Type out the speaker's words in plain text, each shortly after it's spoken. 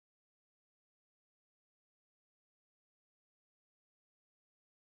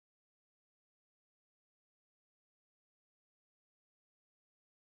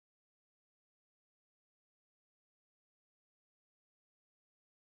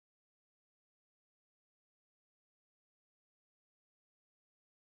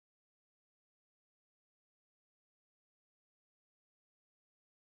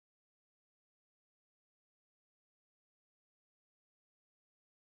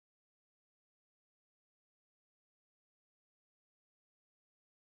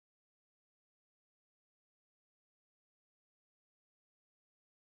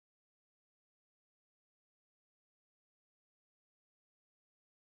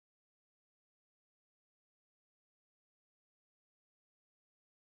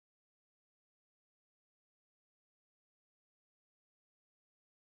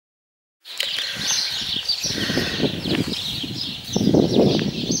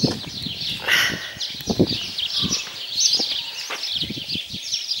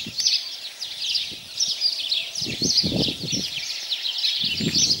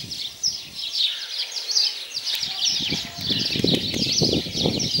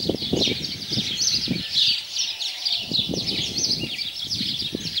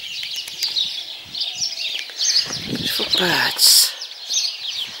birds.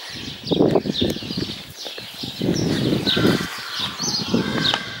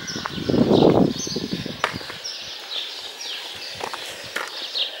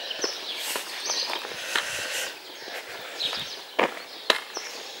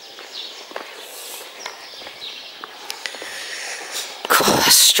 Oh,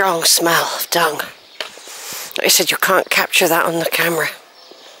 a strong smell of dung. Like I said, you can't capture that on the camera.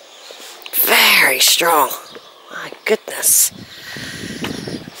 Very strong. My goodness.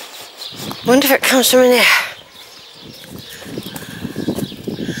 Wonder if it comes from in here.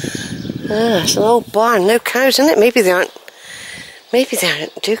 Ah, it's an old barn. No cows in it. Maybe they aren't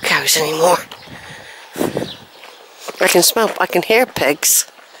do cows anymore. I can hear pigs.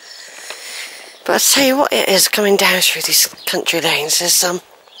 But I'll tell you what it is coming down through these country lanes is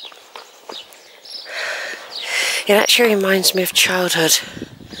it actually reminds me of childhood.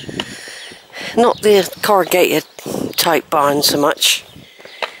 Not the corrugated type barn so much.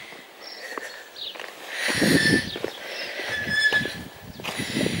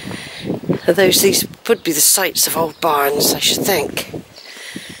 Although these would be the sites of old barns, I should think.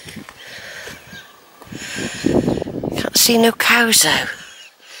 Can't see no cows though.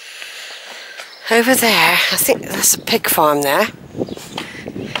 Over there, I think that's a pig farm there.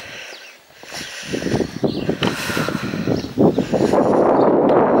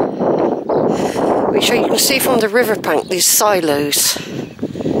 Which you can see from the riverbank, these silos.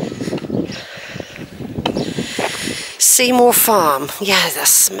 Seymour Farm. Yeah, the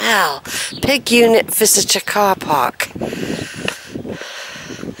smell. Pig unit visitor car park.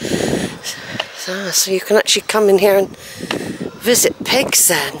 So you can actually come in here and visit pigs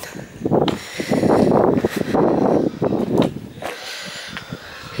then.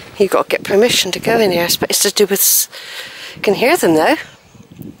 You've got to get permission to go in here. But it's to do with... You can hear them though.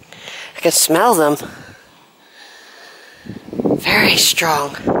 I can smell them. Very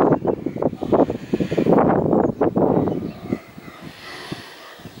strong.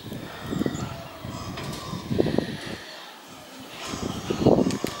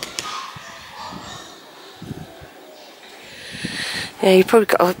 Yeah, you've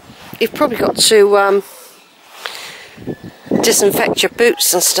probably got to disinfect your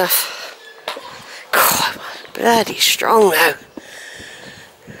boots and stuff. God, bloody strong now.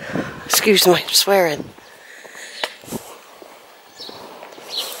 Excuse my swearing.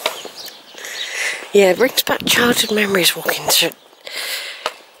 Yeah, it brings back childhood memories walking through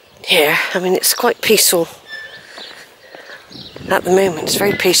here. I mean, it's quite peaceful at the moment. It's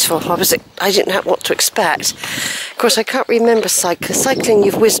very peaceful. I didn't know what to expect. Of course, I can't remember cycling. Cycling,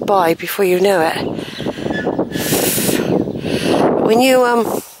 you've whizzed by before you know it.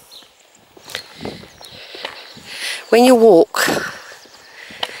 When you walk,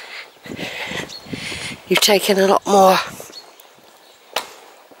 you take in a lot more.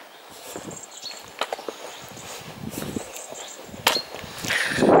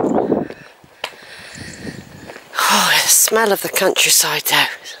 Oh, the smell of the countryside though.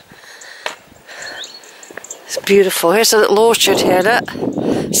 It's beautiful. Here's a little orchard here, look.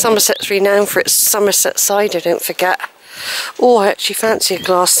 Somerset's renowned for its Somerset cider, don't forget. Oh, I actually fancy a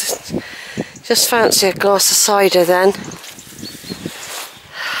glass. Just fancy a glass of cider then.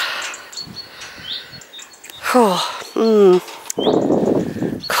 Oh,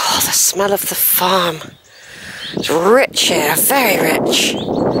 God, the smell of the farm. It's rich here, very rich.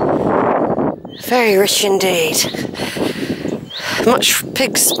 Very rich indeed. Much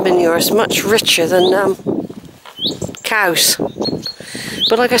pig's manure is much richer than cows.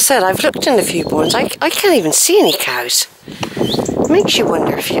 But like I said, I've looked in a few barns. I can't even see any cows. It makes you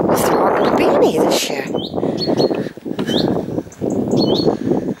wonder if there aren't going to be any this year.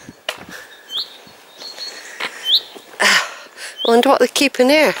 I wonder what they're keeping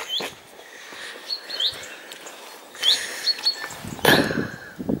here.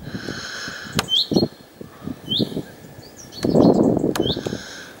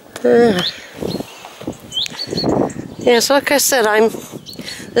 Yeah, so like I said,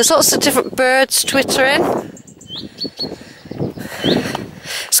 there's lots of different birds twittering.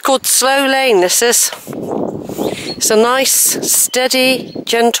 It's called Slo Lane, this is. It's a nice, steady,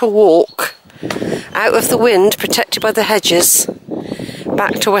 gentle walk out of the wind, protected by the hedges,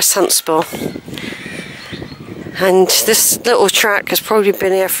 back to West Huntspill. And this little track has probably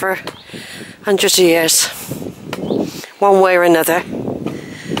been here for hundreds of years, one way or another.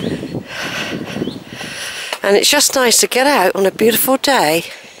 And it's just nice to get out on a beautiful day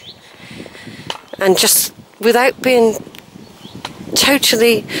and just, without being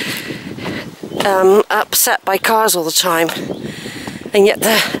totally upset by cars all the time, and yet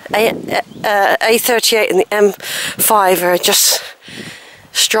the A38 and the M5 are just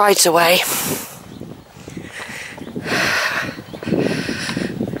strides away.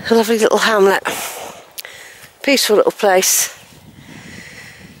 A lovely little hamlet. Peaceful little place.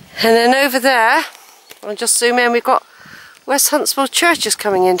 And then over there, I'll just zoom in, we've got West Huntspill Church is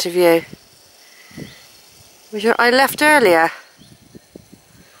coming into view, which I left earlier.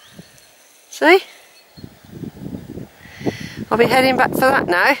 See? I'll be heading back for that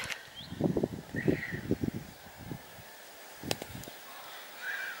now.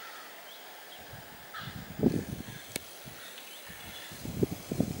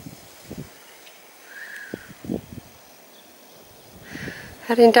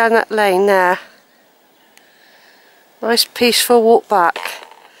 Heading down that lane there. Nice peaceful walk back.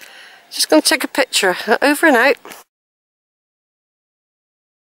 Just going to take a picture. Over and out.